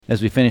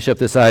as we finish up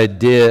this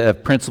idea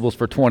of principles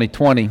for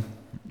 2020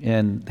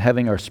 and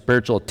having our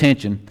spiritual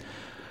attention.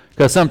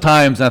 Because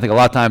sometimes, and I think a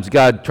lot of times,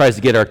 God tries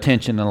to get our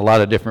attention in a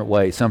lot of different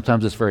ways.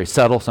 Sometimes it's very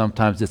subtle.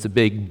 Sometimes it's a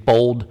big,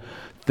 bold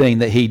thing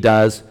that he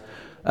does.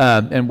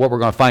 And what we're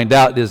going to find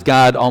out is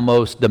God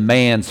almost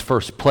demands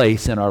first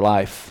place in our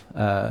life.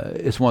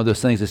 It's one of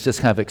those things that's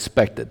just kind of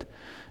expected.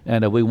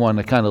 And we want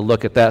to kind of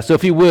look at that. So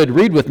if you would,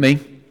 read with me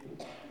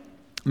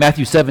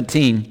Matthew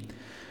 17,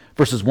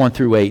 verses 1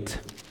 through 8.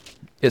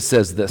 It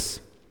says this.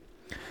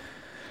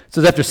 It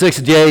says, after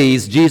 6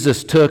 days,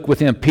 Jesus took with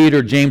him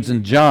Peter, James,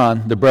 and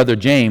John, the brother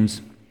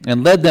James,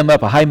 and led them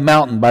up a high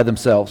mountain by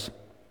themselves.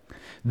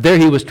 There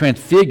he was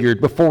transfigured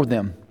before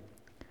them.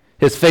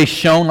 His face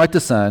shone like the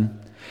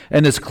sun,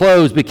 and his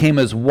clothes became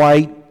as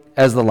white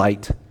as the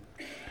light.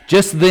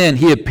 Just then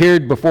he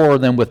appeared before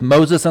them with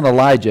Moses and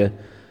Elijah,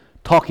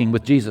 talking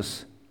with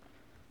Jesus.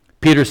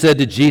 Peter said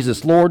to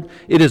Jesus, Lord,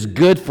 it is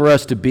good for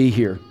us to be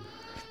here.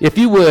 If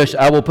you wish,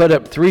 I will put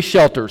up 3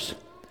 shelters,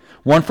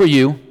 one for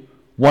you,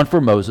 one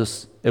for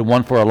Moses, and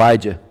one for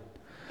Elijah.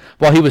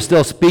 While he was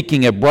still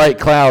speaking, a bright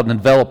cloud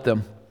enveloped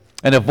them,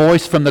 and a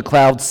voice from the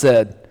cloud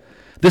said,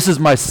 This is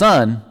my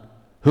son,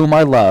 whom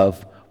I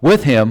love.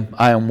 With him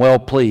I am well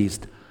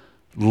pleased.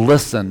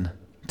 Listen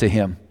to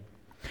him.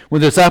 When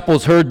the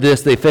disciples heard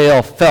this, they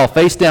fell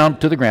face down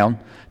to the ground,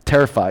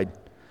 terrified.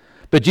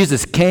 But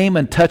Jesus came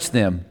and touched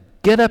them.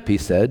 Get up, he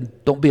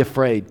said. Don't be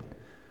afraid.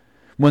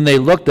 When they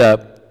looked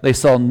up, they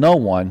saw no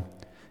one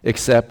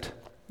except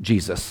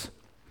Jesus.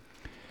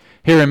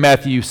 Here in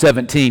Matthew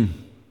 17,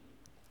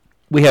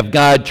 we have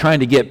God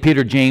trying to get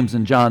Peter, James,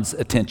 and John's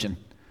attention.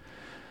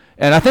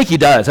 And I think he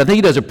does. I think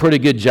he does a pretty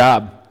good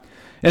job.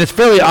 And it's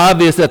fairly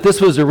obvious that this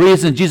was the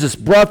reason Jesus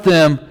brought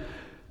them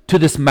to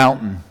this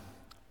mountain,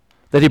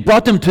 that he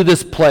brought them to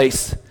this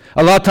place.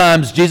 A lot of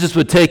times Jesus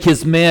would take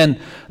his men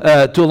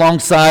to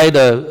alongside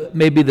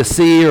maybe the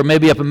sea or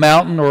maybe up a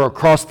mountain or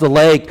across the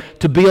lake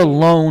to be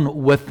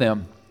alone with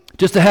them,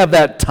 just to have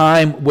that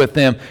time with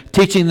them,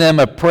 teaching them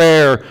a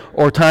prayer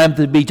or time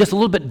to be just a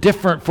little bit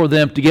different for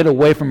them to get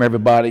away from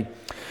everybody.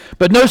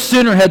 But no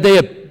sooner had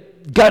they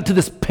got to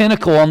this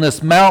pinnacle on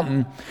this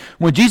mountain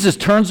when Jesus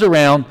turns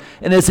around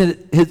and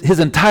his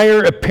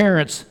entire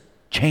appearance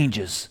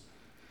changes.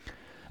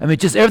 I mean,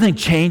 just everything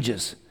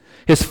changes.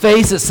 His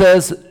face, it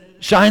says,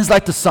 shines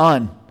like the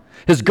sun.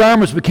 His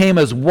garments became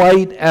as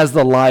white as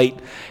the light.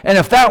 And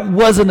if that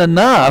wasn't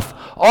enough,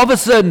 all of a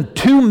sudden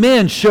 2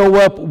 men show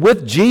up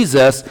with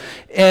Jesus,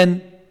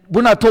 and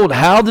we're not told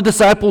how the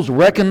disciples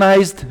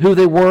recognized who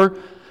they were,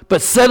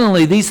 but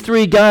suddenly these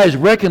 3 guys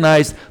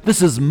recognize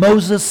this is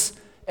Moses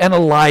and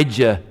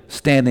Elijah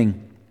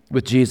standing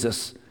with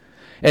Jesus.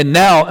 And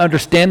now,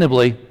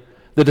 understandably,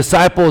 the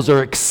disciples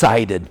are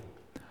excited.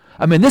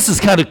 I mean, this is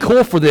kind of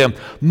cool for them.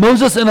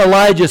 Moses and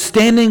Elijah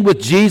standing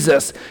with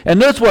Jesus. And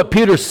notice what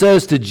Peter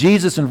says to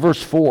Jesus in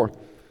verse 4.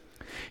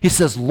 He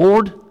says,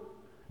 Lord,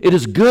 it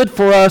is good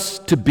for us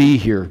to be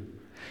here.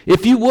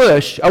 If you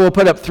wish, I will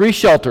put up 3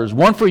 shelters,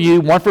 one for you,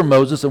 one for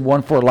Moses, and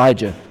one for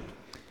Elijah.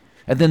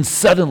 And then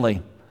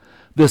suddenly,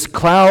 this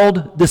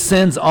cloud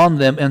descends on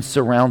them and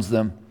surrounds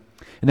them.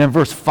 And then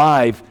verse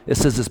 5, it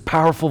says this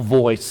powerful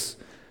voice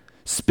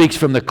speaks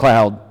from the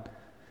cloud.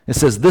 It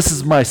says, This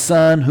is my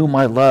son whom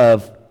I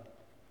love.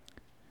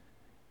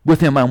 With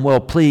him I'm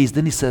well pleased.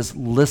 Then he says,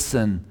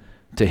 listen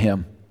to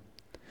him.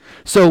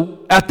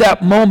 So at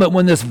that moment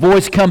when this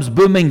voice comes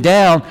booming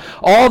down,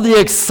 all the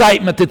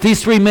excitement that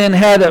these 3 men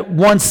had at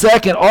 1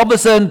 second all of a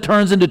sudden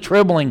turns into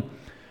trembling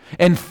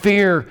and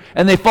fear.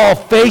 And they fall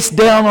face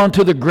down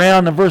onto the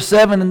ground. In verse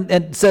 7, and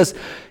it says,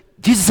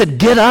 Jesus said,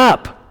 get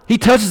up. He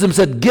touches them and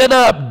said, get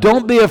up.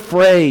 Don't be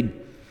afraid.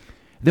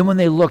 Then when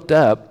they looked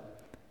up,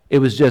 it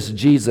was just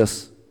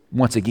Jesus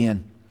once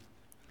again.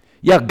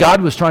 Yeah,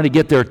 God was trying to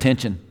get their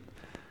attention.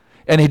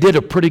 And he did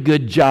a pretty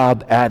good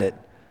job at it.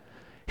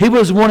 He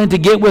was wanting to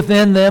get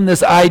within them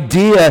this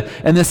idea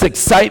and this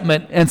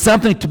excitement and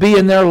something to be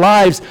in their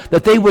lives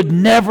that they would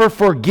never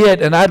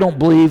forget, and I don't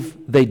believe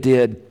they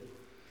did.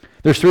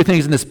 There's 3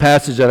 things in this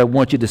passage that I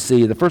want you to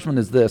see. The first one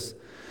is this.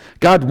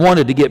 God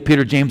wanted to get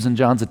Peter, James, and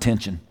John's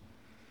attention.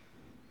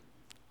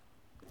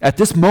 At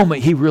this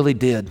moment, he really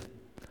did.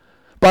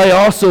 But I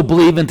also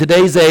believe in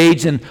today's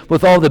age and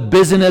with all the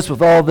busyness,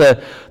 with all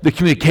the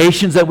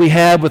communications that we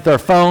have with our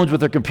phones,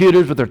 with our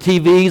computers, with our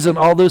TVs and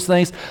all those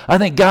things, I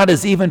think God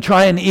is even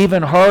trying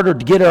even harder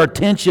to get our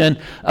attention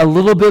a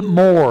little bit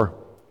more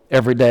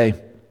every day.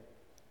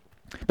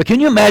 But can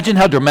you imagine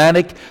how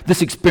dramatic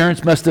this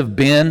experience must have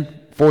been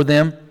for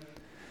them?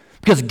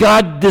 Because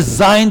God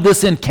designed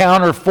this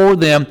encounter for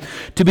them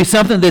to be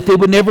something that they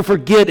would never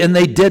forget, and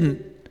they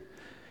didn't.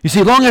 You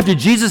see, long after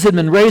Jesus had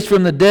been raised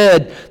from the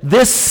dead,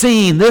 this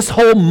scene, this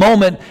whole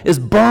moment is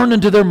burned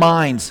into their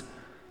minds.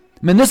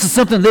 I mean, this is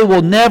something they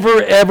will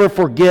never, ever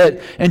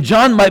forget. And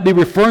John might be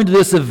referring to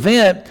this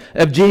event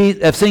of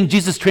seeing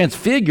Jesus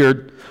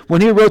transfigured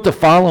when he wrote the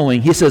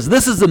following. He says,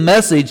 this is the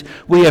message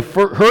we have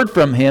heard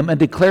from him and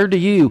declared to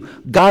you.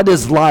 God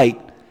is light.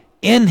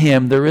 In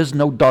him there is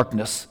no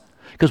darkness.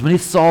 Because when he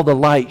saw the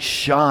light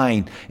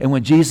shine, and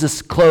when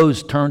Jesus'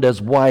 clothes turned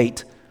as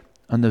white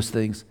on those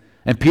things.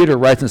 And Peter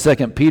writes in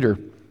 2 Peter,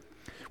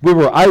 we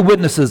were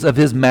eyewitnesses of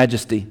his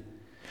majesty.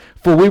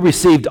 For we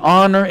received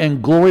honor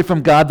and glory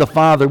from God the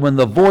Father when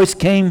the voice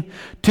came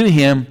to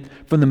him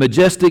from the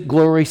majestic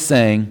glory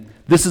saying,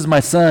 this is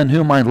my Son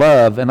whom I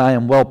love, and I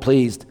am well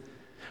pleased.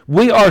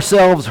 We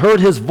ourselves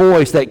heard his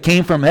voice that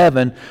came from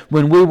heaven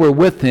when we were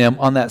with him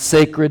on that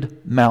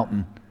sacred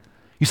mountain.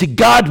 You see,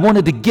 God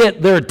wanted to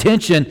get their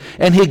attention,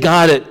 and he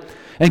got it.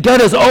 And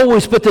God has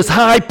always put this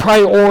high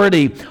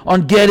priority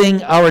on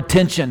getting our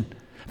attention.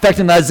 In fact,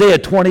 in Isaiah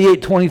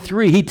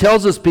 28:23, he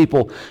tells his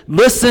people,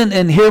 listen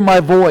and hear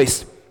my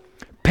voice.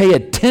 Pay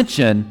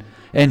attention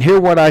and hear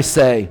what I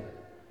say.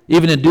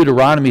 Even in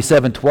Deuteronomy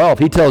 7:12,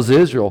 he tells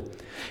Israel,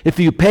 if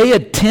you pay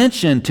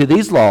attention to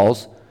these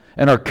laws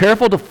and are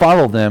careful to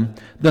follow them,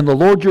 then the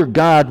Lord your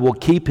God will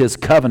keep his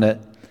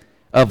covenant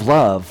of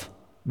love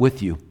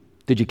with you.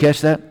 Did you catch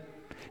that?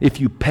 If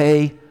you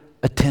pay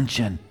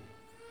attention.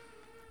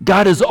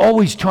 God is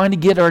always trying to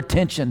get our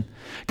attention.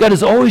 God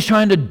is always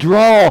trying to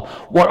draw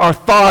what our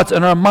thoughts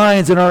and our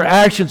minds and our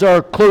actions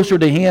are closer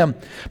to him.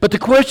 But the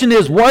question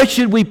is, why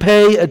should we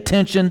pay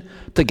attention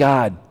to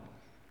God?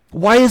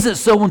 Why is it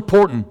so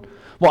important?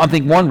 Well, I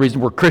think one reason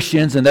we're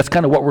Christians, and that's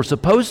kind of what we're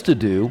supposed to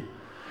do.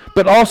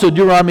 But also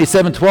Deuteronomy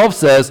 7:12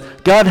 says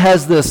God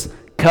has this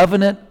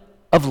covenant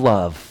of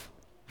love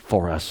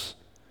for us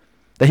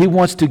that he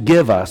wants to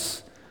give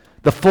us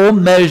the full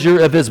measure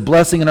of his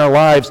blessing in our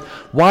lives.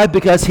 Why?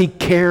 Because he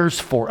cares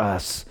for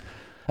us.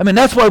 I mean,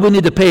 that's why we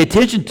need to pay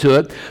attention to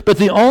it. But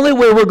the only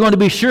way we're going to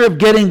be sure of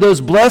getting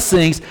those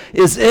blessings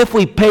is if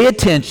we pay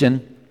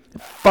attention,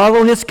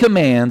 follow his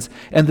commands,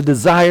 and the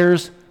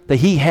desires that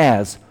he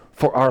has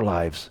for our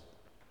lives.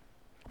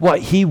 What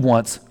he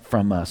wants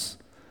from us.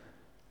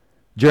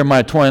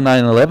 Jeremiah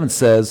 29:11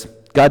 says,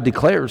 God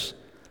declares,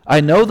 I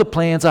know the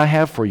plans I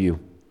have for you.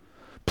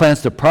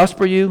 Plans to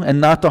prosper you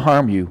and not to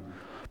harm you.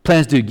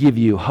 Plans to give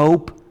you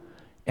hope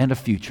and a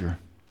future.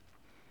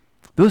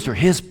 Those are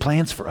his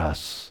plans for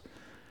us.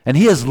 And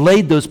he has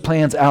laid those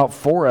plans out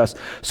for us.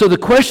 So the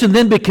question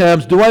then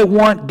becomes, do I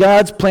want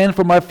God's plan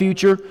for my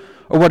future,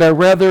 or would I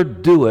rather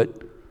do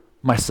it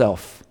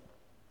myself?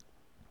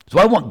 Do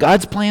I want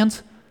God's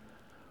plans,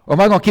 or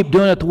am I going to keep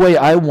doing it the way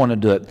I want to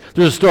do it?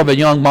 There's a story of a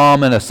young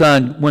mom and a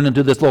son went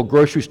into this little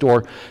grocery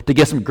store to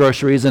get some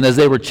groceries, and as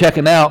they were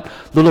checking out,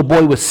 the little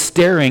boy was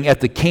staring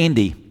at the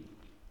candy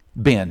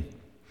bin.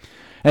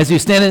 As he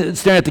was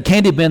staring at the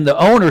candy bin, the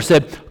owner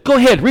said, go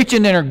ahead, reach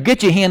in there and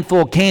get you a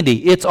handful of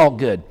candy. It's all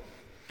good.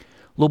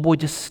 Little boy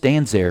just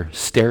stands there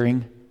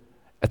staring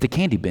at the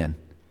candy bin.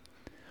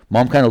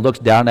 Mom kind of looks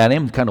down at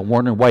him, kind of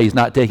wondering why he's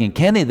not taking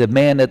candy. The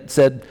man that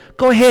said,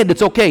 go ahead,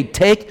 it's okay.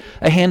 Take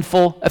a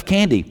handful of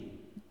candy.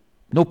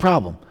 No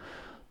problem.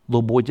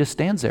 Little boy just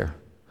stands there.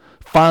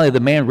 Finally, the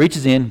man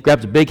reaches in,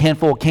 grabs a big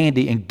handful of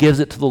candy, and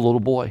gives it to the little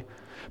boy.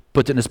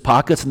 Puts it in his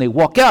pockets, and they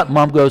walk out.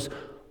 Mom goes,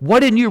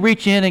 why didn't you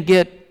reach in and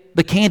get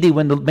the candy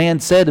when the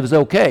man said it was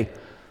okay?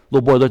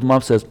 Little boy looks at mom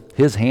and says,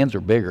 his hands are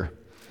bigger.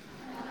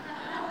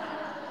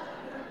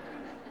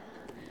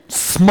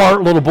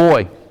 Smart little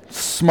boy.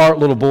 Smart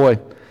little boy.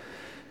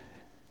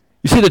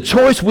 You see, the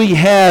choice we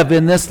have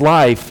in this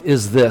life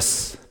is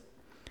this.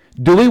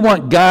 Do we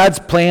want God's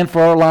plan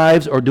for our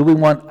lives, or do we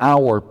want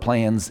our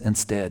plans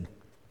instead?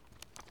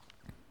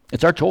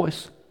 It's our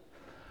choice.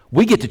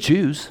 We get to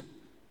choose.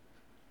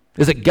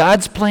 Is it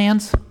God's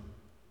plans,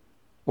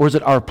 or is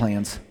it our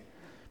plans?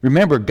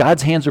 Remember,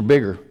 God's hands are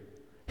bigger.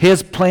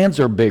 His plans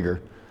are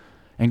bigger.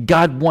 And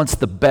God wants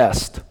the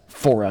best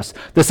for us.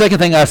 The second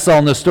thing I saw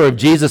in the story of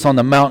Jesus on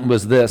the mountain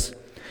was this.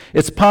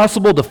 It's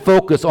possible to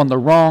focus on the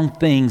wrong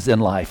things in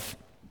life.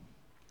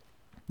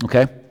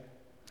 Okay?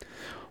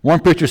 One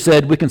preacher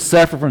said we can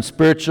suffer from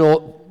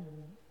spiritual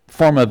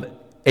form of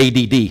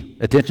ADD,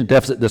 attention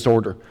deficit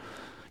disorder.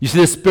 You see,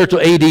 this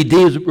spiritual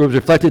ADD was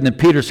reflected in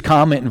Peter's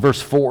comment in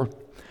verse 4.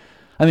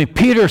 I mean,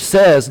 Peter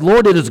says,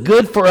 Lord, it is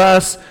good for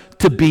us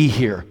to be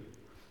here.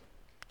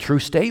 True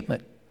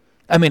statement.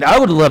 I mean, I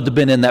would have loved to have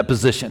been in that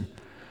position,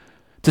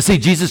 to see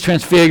Jesus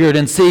transfigured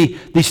and see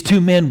these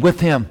two men with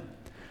him.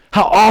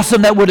 How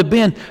awesome that would have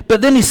been.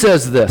 But then he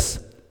says this,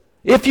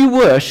 if you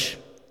wish,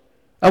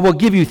 I will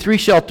give you 3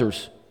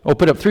 shelters. I'll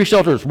put up 3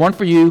 shelters, one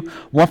for you,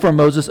 one for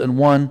Moses, and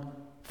one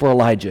for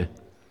Elijah.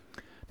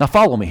 Now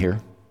follow me here.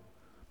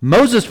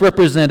 Moses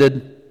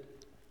represented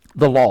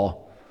the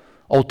law,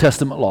 Old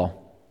Testament law.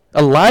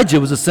 Elijah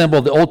was a symbol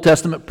of the Old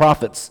Testament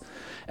prophets.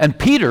 And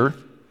Peter,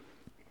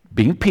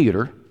 being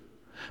Peter,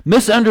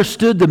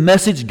 misunderstood the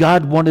message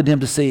God wanted him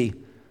to see.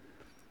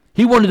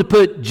 He wanted to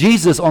put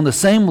Jesus on the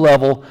same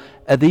level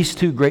as these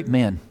 2 great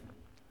men.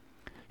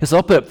 He said,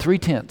 I'll put up 3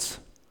 tents.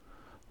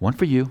 One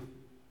for you,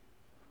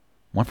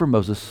 one for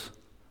Moses,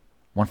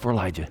 one for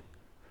Elijah.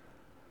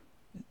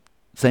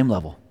 Same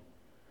level.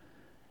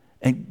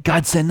 And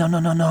God said,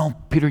 no,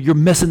 Peter, you're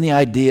missing the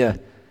idea.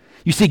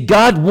 You see,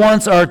 God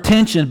wants our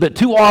attention, but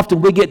too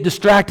often we get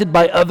distracted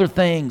by other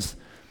things.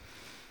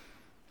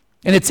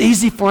 And it's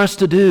easy for us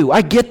to do.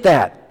 I get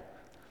that.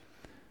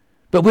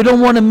 But we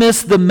don't want to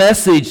miss the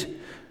message.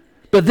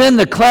 But then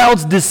the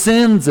clouds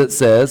descends, it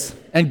says,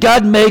 and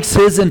God makes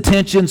his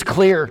intentions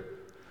clear.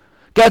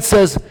 God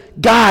says,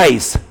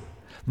 guys,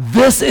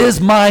 this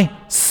is my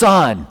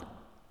son.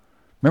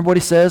 Remember what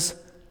he says?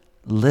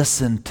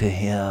 Listen to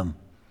him.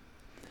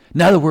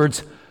 In other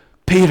words,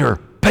 Peter,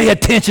 pay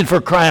attention, for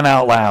crying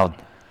out loud.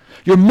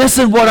 You're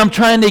missing what I'm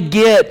trying to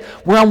get,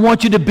 where I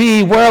want you to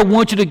be, where I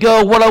want you to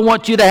go, what I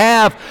want you to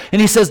have.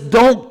 And he says,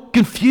 don't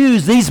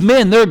confuse these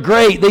men. They're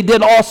great. They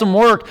did awesome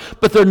work,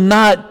 but they're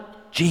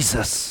not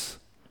Jesus.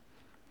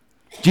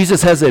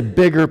 Jesus has a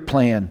bigger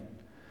plan.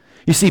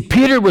 You see,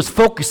 Peter was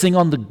focusing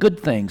on the good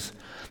things.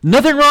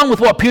 Nothing wrong with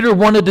what Peter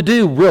wanted to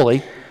do,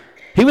 really.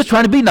 He was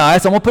trying to be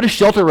nice. I'm going to put a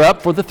shelter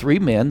up for the 3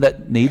 men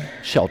that need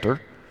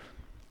shelter.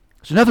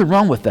 There's nothing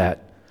wrong with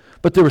that.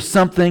 But there was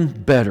something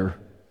better.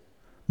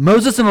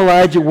 Moses and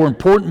Elijah were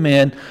important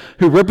men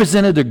who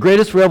represented the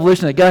greatest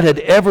revelation that God had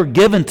ever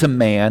given to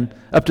man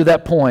up to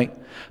that point.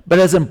 But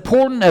as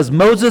important as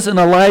Moses and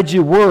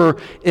Elijah were,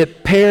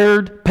 it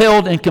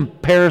paled in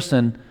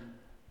comparison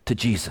to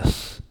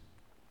Jesus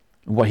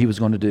and what he was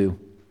going to do.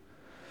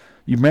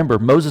 You remember,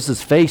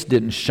 Moses' face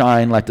didn't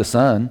shine like the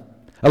sun.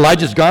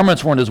 Elijah's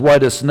garments weren't as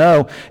white as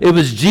snow. It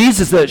was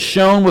Jesus that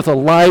shone with a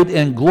light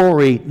and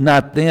glory,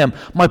 not them.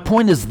 My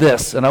point is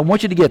this, and I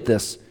want you to get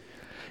this.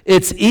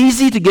 It's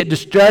easy to get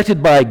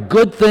distracted by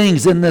good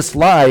things in this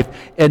life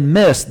and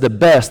miss the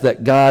best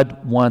that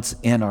God wants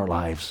in our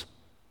lives.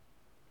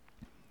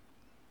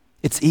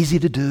 It's easy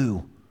to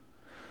do.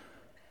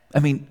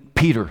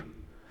 Peter,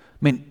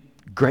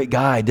 great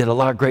guy, did a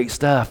lot of great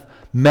stuff,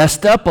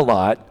 messed up a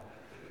lot,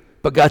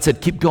 but God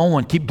said, keep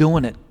going, keep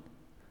doing it.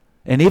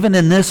 And even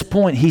in this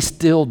point, he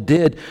still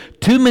did.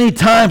 Too many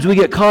times we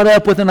get caught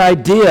up with an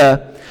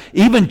idea.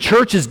 Even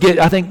churches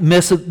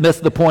miss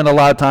the point a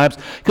lot of times,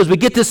 because we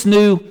get this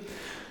new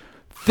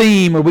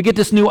theme or we get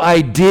this new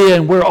idea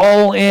and we're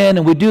all in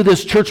and we do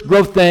this church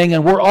growth thing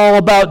and we're all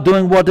about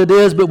doing what it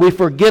is, but we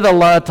forget a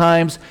lot of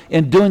times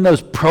in doing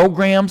those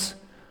programs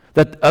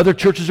that other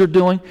churches are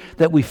doing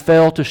that we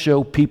fail to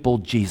show people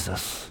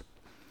Jesus.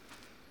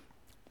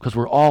 Because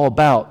we're all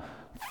about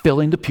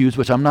filling the pews,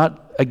 which I'm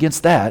not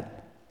against that.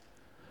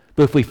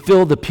 But if we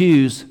fill the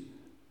pews,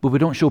 but we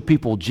don't show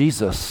people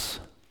Jesus,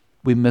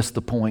 we miss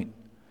the point.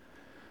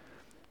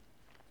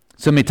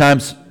 So many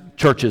times,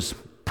 churches,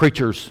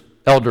 preachers,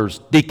 elders,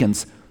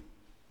 deacons,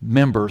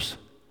 members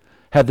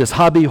have this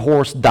hobby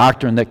horse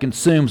doctrine that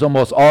consumes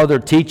almost all their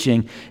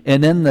teaching,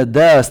 and in the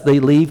dust, they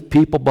leave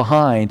people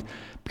behind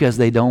because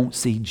they don't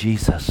see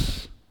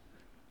Jesus.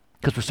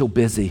 Because we're so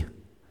busy.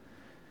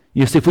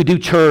 You see, if we do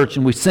church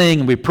and we sing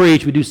and we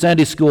preach, we do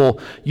Sunday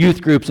school,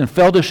 youth groups, and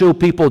fail to show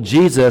people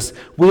Jesus,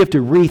 we have to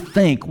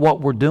rethink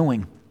what we're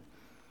doing.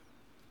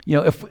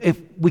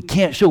 If we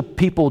can't show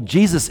people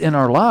Jesus in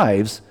our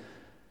lives,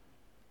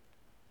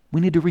 we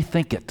need to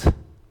rethink it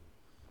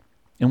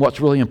and what's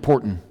really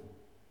important.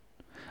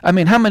 How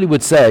many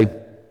would say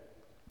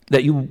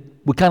that you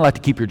would kind of like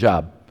to keep your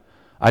job?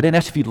 I didn't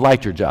ask if you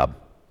liked your job,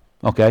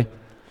 okay?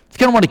 You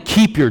kind of want to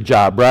keep your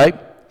job, right?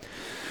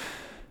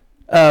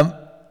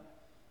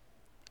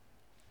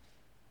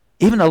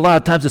 Even a lot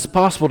of times it's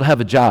possible to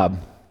have a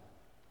job,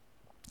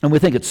 and we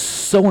think it's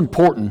so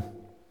important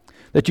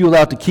that you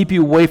allow it to keep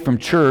you away from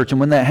church,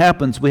 and when that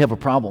happens, we have a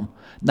problem.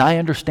 Now, I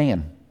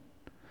understand.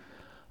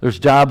 There's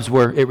jobs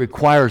where it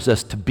requires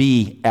us to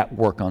be at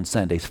work on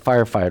Sundays.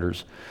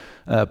 Firefighters,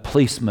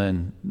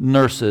 policemen,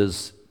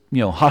 nurses,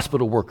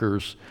 hospital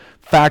workers,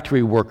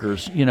 factory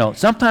workers.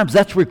 Sometimes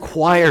that's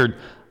required.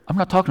 I'm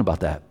not talking about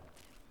that.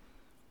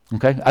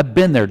 Okay? I've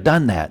been there,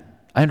 done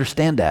that. I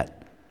understand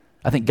that.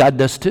 I think God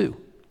does too.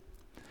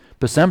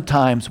 But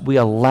sometimes we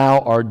allow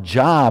our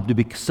job to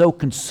be so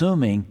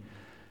consuming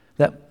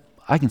that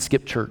I can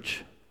skip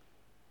church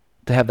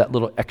to have that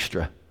little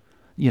extra,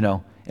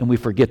 and we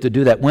forget to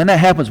do that. When that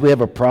happens, we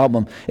have a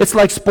problem. It's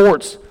like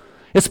sports.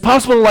 It's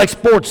possible to like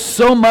sports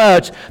so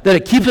much that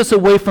it keeps us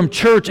away from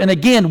church. And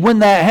again, when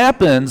that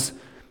happens,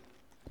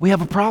 we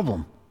have a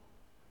problem.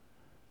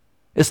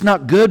 It's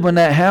not good when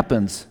that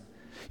happens.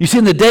 You see,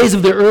 in the days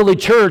of the early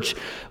church,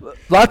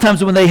 a lot of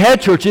times when they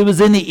had church, it was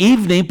in the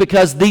evening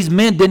because these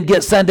men didn't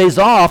get Sundays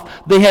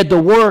off. They had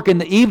to work, and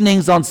the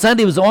evenings on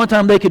Sunday was the only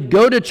time they could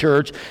go to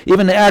church.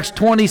 Even Acts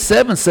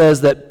 27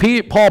 says that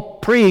Paul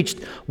preached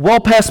well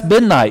past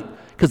midnight,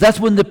 because that's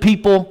when the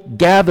people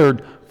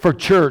gathered for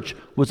church,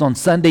 was on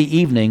Sunday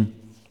evening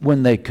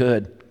when they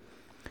could.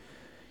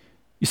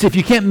 You see, if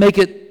you can't make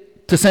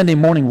it to Sunday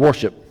morning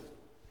worship,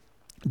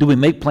 do we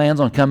make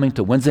plans on coming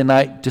to Wednesday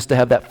night just to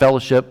have that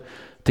fellowship,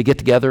 to get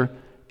together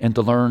and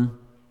to learn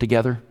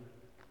together?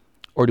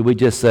 Or do we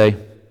just say,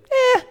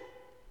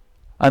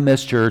 I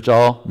miss church,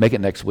 I'll make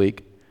it next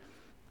week.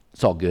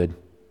 It's all good.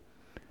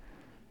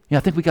 I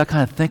think we got to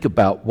kind of think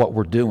about what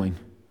we're doing.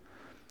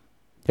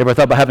 Ever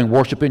thought about having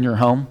worship in your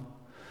home,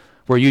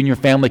 where you and your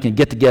family can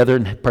get together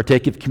and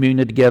partake of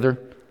communion together?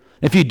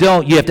 If you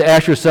don't, you have to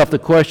ask yourself the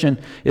question,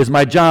 is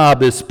my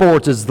job, is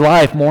sports, is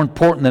life more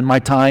important than my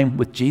time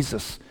with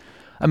Jesus?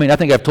 I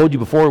think I've told you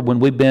before, when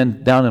we've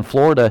been down in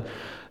Florida,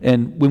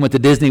 And we went to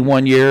Disney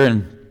one year,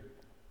 and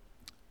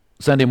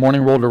Sunday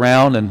morning rolled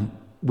around, and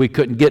we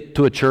couldn't get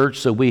to a church,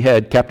 so we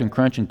had Captain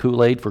Crunch and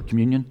Kool-Aid for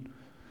communion.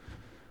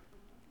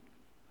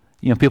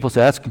 People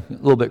say that's a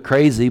little bit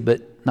crazy,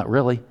 but not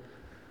really.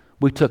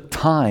 We took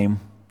time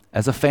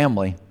as a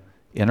family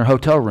in our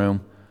hotel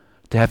room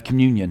to have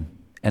communion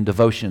and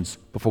devotions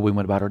before we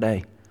went about our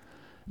day.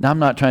 Now, I'm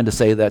not trying to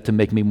say that to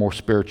make me more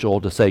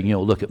spiritual, to say,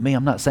 look at me.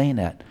 I'm not saying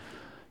that.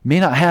 You may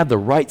not have the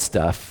right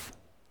stuff,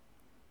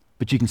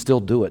 but you can still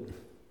do it.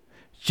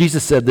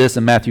 Jesus said this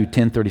in Matthew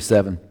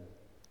 10:37.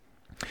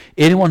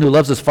 Anyone who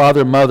loves his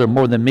father or mother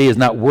more than me is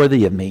not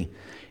worthy of me.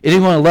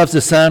 Anyone who loves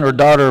his son or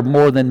daughter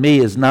more than me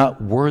is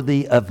not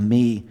worthy of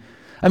me.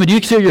 I mean, do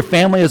you consider your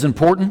family as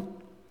important?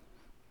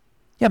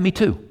 Yeah, me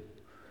too.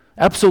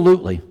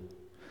 Absolutely.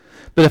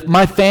 But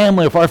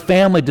if our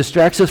family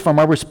distracts us from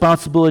our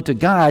responsibility to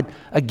God,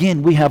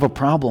 again, we have a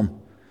problem.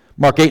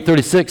 Mark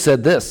 8:36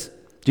 said this.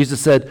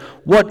 Jesus said,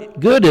 "What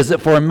good is it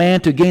for a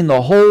man to gain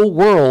the whole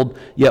world,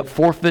 yet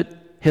forfeit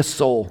his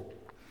soul?"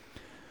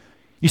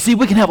 You see,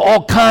 we can have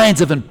all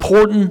kinds of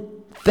important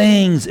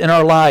things in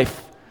our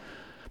life.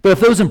 But if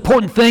those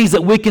important things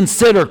that we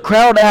consider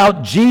crowd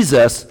out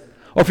Jesus,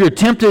 or if you're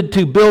tempted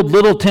to build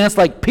little tents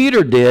like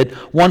Peter did,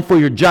 one for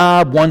your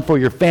job, one for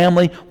your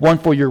family, one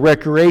for your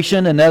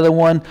recreation, another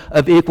one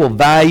of equal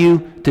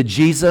value to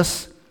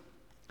Jesus,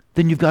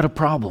 then you've got a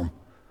problem.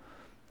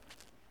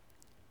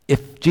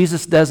 If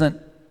Jesus doesn't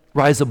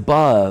rise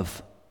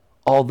above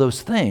all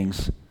those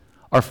things,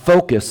 our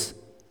focus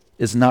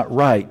is not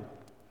right.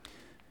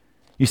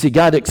 You see,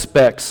 God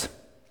expects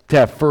to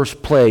have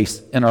first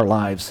place in our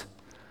lives.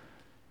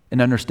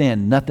 And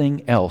understand,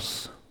 nothing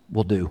else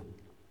will do.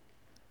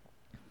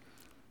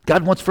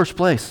 God wants first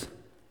place.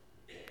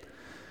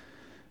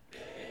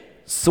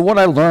 So what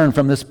I learned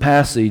from this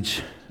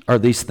passage are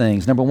these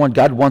things. Number one,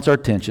 God wants our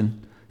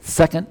attention.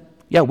 Second,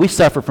 we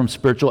suffer from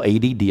spiritual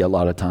ADD a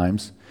lot of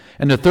times.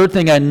 And the third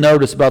thing I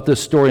noticed about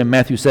this story in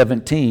Matthew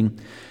 17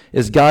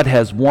 is God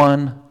has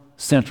one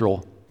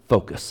central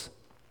focus.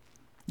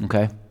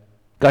 Okay?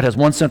 God has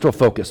one central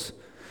focus.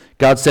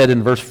 God said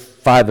in verse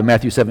 5 of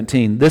Matthew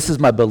 17, "This is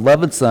my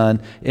beloved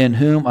Son, in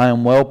whom I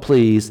am well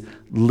pleased.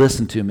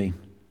 Listen to me."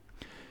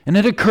 And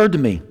it occurred to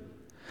me,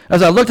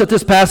 as I looked at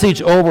this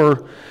passage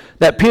over,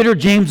 that Peter,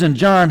 James, and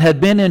John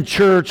had been in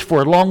church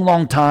for a long,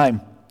 long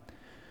time.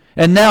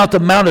 And now at the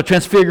Mount of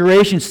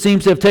Transfiguration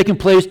seems to have taken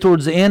place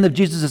towards the end of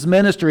Jesus'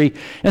 ministry.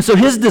 And so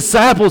his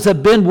disciples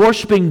have been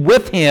worshiping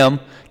with him,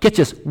 get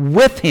this,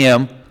 with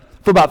him,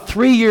 for about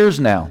 3 years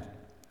now.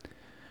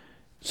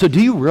 So do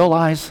you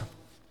realize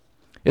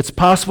it's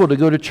possible to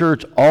go to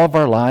church all of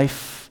our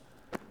life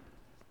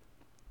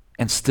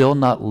and still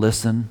not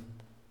listen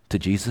to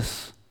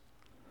Jesus?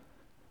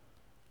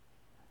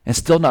 And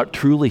still not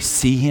truly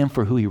see him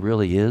for who he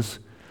really is?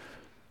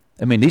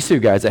 I mean, these two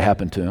guys, that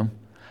happened to him.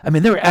 I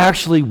mean, they were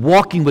actually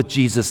walking with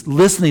Jesus,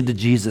 listening to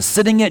Jesus,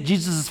 sitting at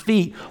Jesus'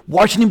 feet,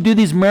 watching him do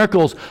these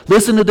miracles,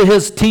 listening to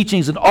his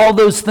teachings and all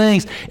those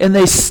things, and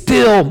they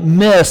still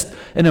missed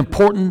an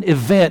important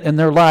event in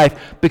their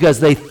life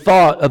because they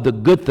thought of the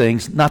good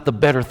things, not the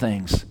better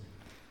things.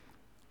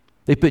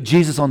 They put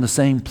Jesus on the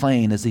same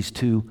plane as these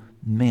two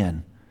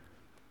men,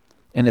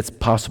 and it's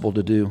possible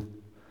to do.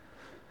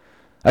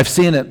 I've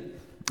seen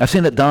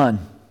it done.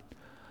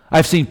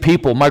 I've seen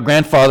people, my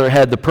grandfather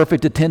had the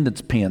perfect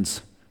attendance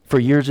pins for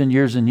years and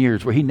years and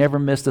years, where he never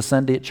missed a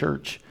Sunday at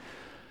church.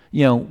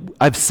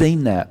 I've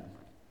seen that.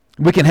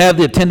 We can have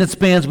the attendance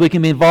pins. We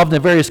can be involved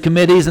in various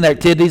committees and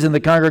activities in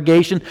the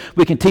congregation.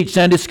 We can teach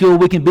Sunday school.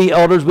 We can be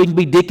elders. We can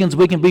be deacons.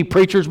 We can be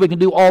preachers. We can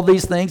do all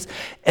these things,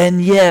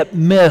 and yet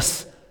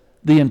miss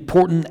the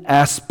important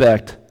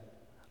aspect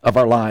of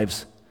our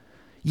lives.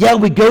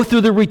 We go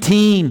through the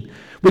routine.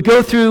 We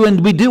go through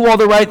and we do all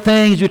the right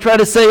things. We try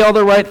to say all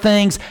the right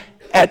things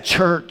at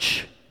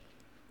church.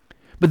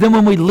 But then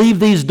when we leave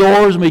these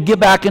doors and we get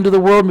back into the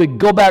world and we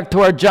go back to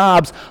our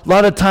jobs, a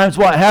lot of times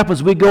what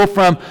happens, we go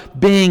from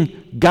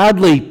being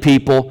godly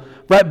people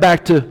right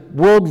back to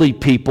worldly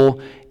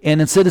people.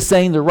 And instead of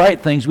saying the right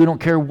things, we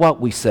don't care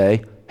what we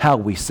say, how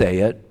we say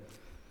it.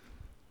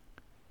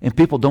 And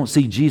people don't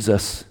see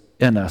Jesus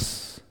in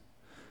us.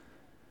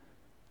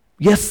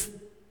 Yes,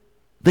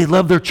 they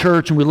love their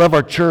church and we love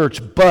our church,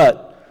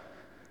 but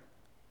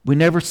we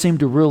never seem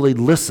to really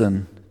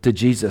listen to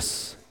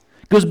Jesus.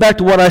 It goes back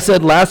to what I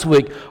said last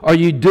week. Are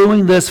you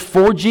doing this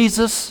for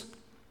Jesus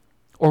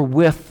or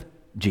with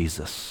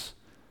Jesus?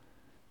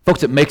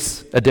 Folks, it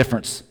makes a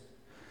difference.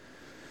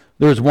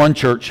 There was one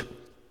church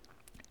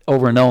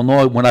over in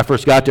Illinois when I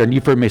first got there, and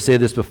you've heard me say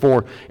this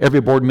before, every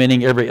board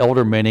meeting, every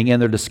elder meeting, in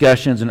their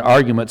discussions and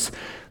arguments,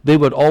 they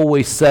would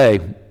always say,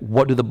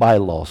 what do the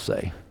bylaws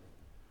say?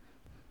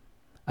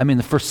 I mean,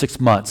 the first 6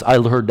 months,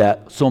 I heard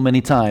that so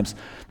many times.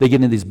 They get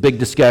into these big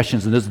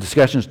discussions, and those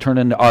discussions turn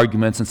into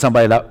arguments, and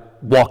somebody would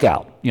walk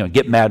out,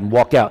 get mad and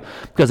walk out,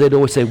 because they'd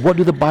always say, what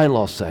do the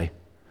bylaws say?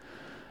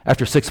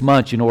 After 6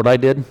 months, you know what I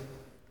did?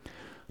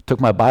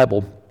 Took my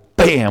Bible,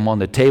 bam, on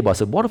the table. I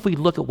said, what if we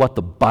look at what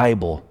the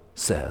Bible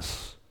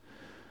says?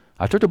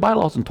 I took the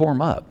bylaws and tore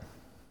them up.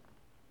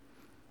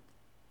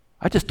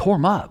 I just tore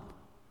them up.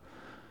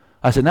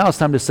 I said, now it's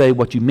time to say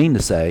what you mean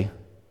to say,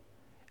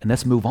 and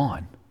let's move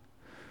on.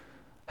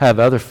 I have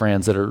other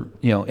friends that are,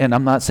 and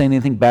I'm not saying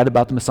anything bad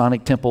about the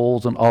Masonic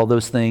temples and all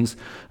those things.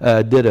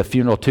 Did a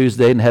funeral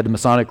Tuesday and had the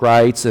Masonic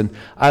rites, and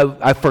I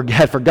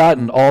had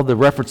forgotten all the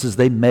references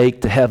they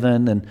make to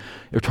heaven and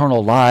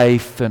eternal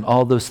life and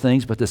all those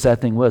things, but the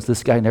sad thing was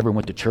this guy never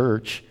went to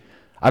church.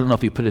 I don't know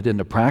if he put it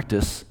into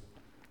practice.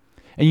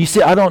 And you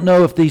see, I don't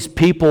know if these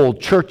people,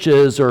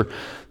 churches or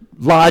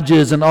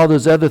lodges and all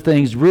those other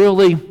things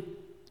really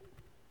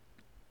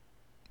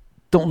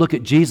don't look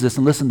at Jesus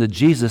and listen to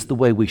Jesus the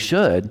way we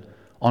should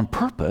on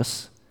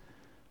purpose,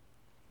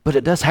 but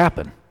it does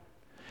happen.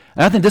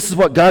 And I think this is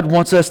what God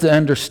wants us to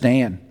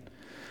understand.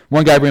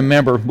 One guy,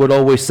 remember, would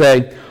always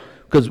say,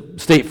 because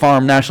State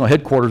Farm National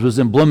Headquarters was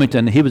in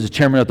Bloomington, he was the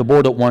chairman of the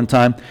board at one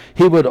time,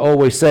 he would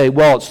always say,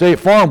 well, at State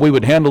Farm, we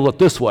would handle it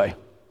this way.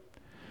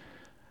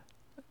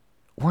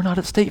 We're not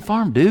at State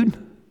Farm, dude.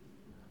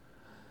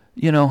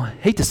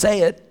 Hate to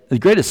say it, as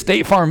great as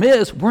State Farm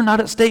is, we're not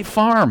at State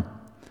Farm.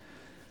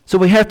 So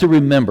we have to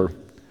remember,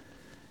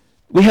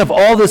 we have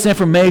all this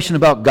information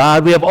about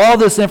God, we have all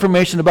this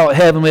information about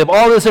heaven, we have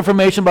all this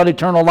information about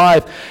eternal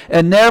life,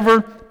 and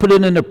never put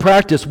it into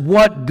practice.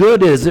 What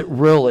good is it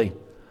really?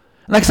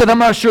 And like I said, I'm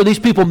not sure these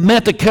people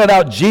meant to cut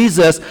out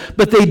Jesus,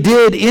 but they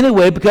did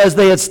anyway because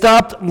they had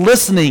stopped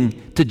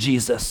listening to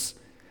Jesus.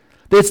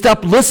 They had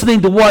stopped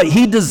listening to what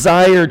he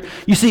desired.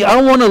 You see,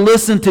 I want to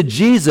listen to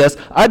Jesus.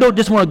 I don't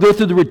just want to go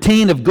through the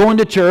routine of going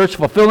to church,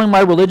 fulfilling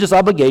my religious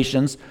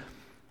obligations,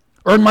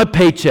 earn my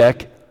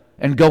paycheck,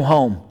 and go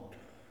home.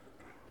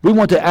 We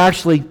want to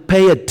actually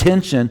pay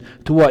attention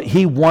to what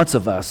he wants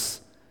of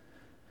us.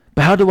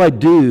 But how do I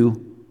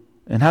do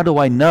and how do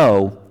I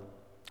know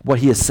what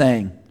he is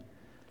saying?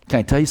 Can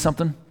I tell you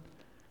something?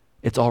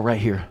 It's all right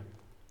here.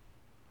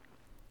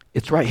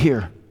 It's right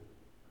here.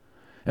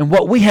 And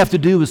what we have to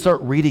do is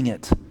start reading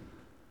it.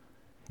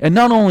 And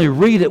not only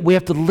read it, we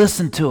have to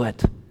listen to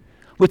it.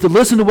 We have to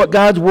listen to what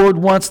God's word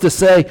wants to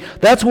say.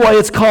 That's why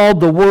it's called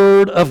the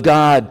Word of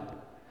God.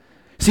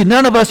 See,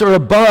 none of us are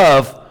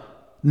above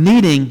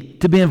needing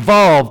to be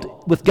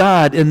involved with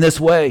God in this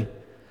way.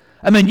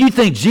 I mean, you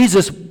think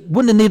Jesus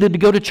wouldn't have needed to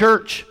go to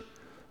church.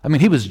 I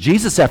mean, he was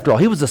Jesus after all.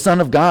 He was the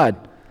Son of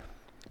God.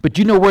 But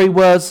you know where he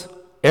was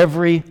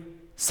every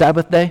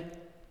Sabbath day?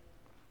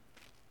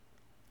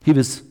 He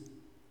was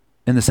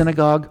in the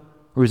synagogue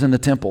or he was in the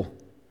temple.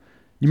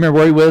 You remember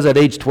where he was at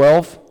age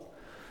 12?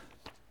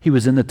 He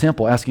was in the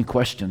temple asking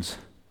questions.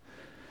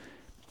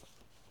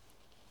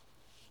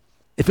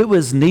 If it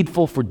was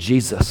needful for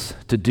Jesus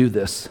to do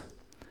this,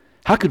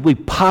 how could we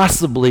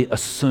possibly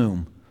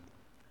assume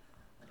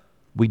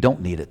we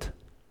don't need it?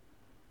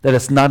 That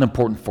it's not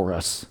important for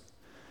us?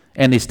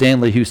 Andy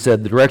Stanley, who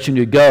said, the direction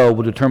you go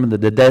will determine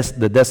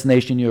the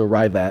destination you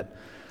arrive at.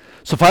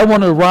 So if I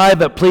want to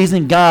arrive at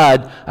pleasing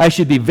God, I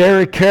should be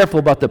very careful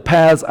about the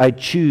paths I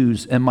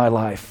choose in my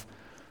life.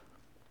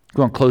 I'm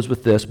going to close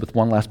with this, with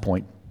one last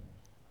point.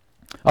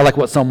 I like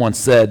what someone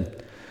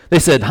said. They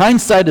said,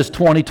 hindsight is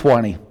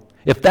 20/20.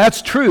 If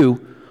that's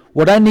true,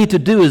 what I need to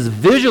do is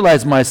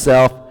visualize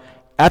myself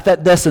at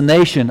that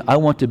destination I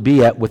want to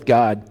be at with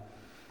God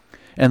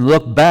and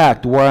look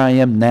back to where I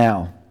am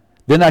now.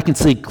 Then I can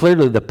see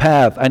clearly the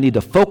path I need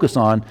to focus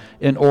on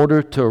in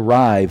order to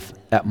arrive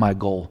at my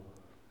goal.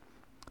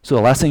 So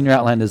the last thing in your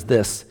outline is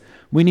this.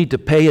 We need to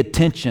pay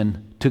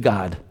attention to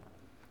God,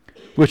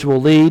 which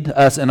will lead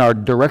us in our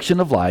direction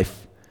of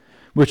life,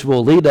 which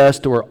will lead us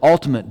to our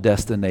ultimate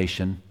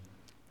destination,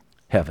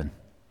 heaven.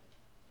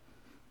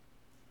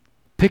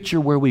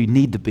 Picture where we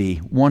need to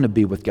be, want to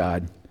be with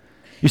God.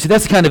 You see,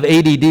 that's the kind of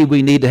ADD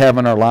we need to have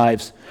in our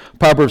lives.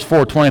 Proverbs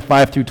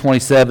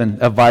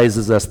 4:25-27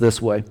 advises us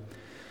this way.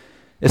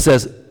 It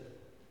says,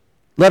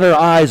 let our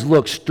eyes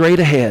look straight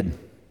ahead.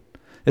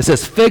 It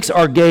says, fix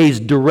our gaze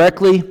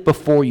directly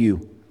before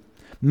you.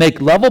 Make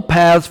level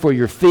paths for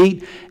your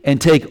feet and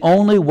take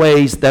only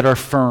ways that are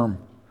firm.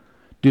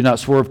 Do not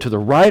swerve to the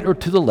right or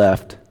to the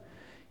left.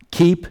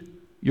 Keep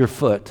your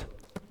foot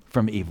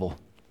from evil.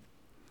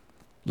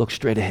 Look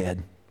straight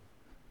ahead.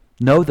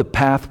 Know the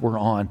path we're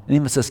on. And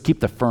even says, keep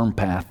the firm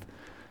path.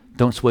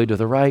 Don't sway to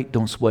the right,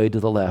 don't sway to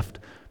the left.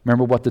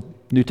 Remember what the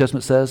New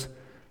Testament says?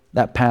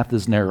 That path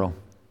is narrow.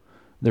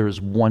 There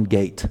is one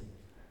gate.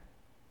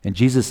 And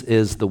Jesus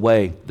is the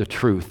way, the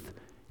truth,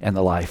 and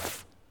the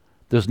life.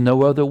 There's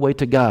no other way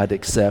to God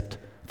except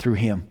through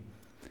him.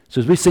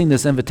 So as we sing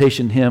this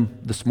invitation hymn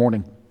this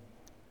morning,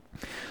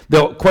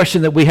 the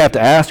question that we have to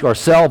ask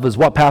ourselves is,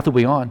 what path are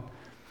we on?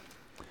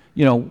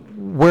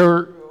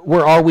 Where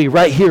are we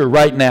right here,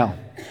 right now?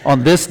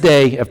 On this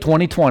day of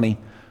 2020,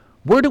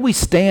 where do we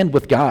stand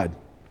with God?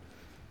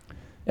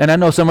 And I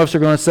know some of us are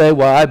going to say,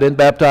 well, I've been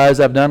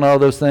baptized, I've done all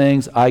those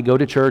things, I go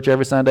to church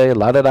every Sunday,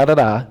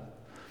 la-da-da-da-da.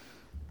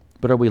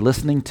 But are we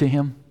listening to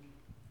him?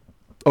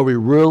 Are we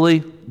really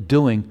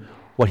doing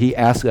what he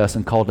asked us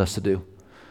and called us to do?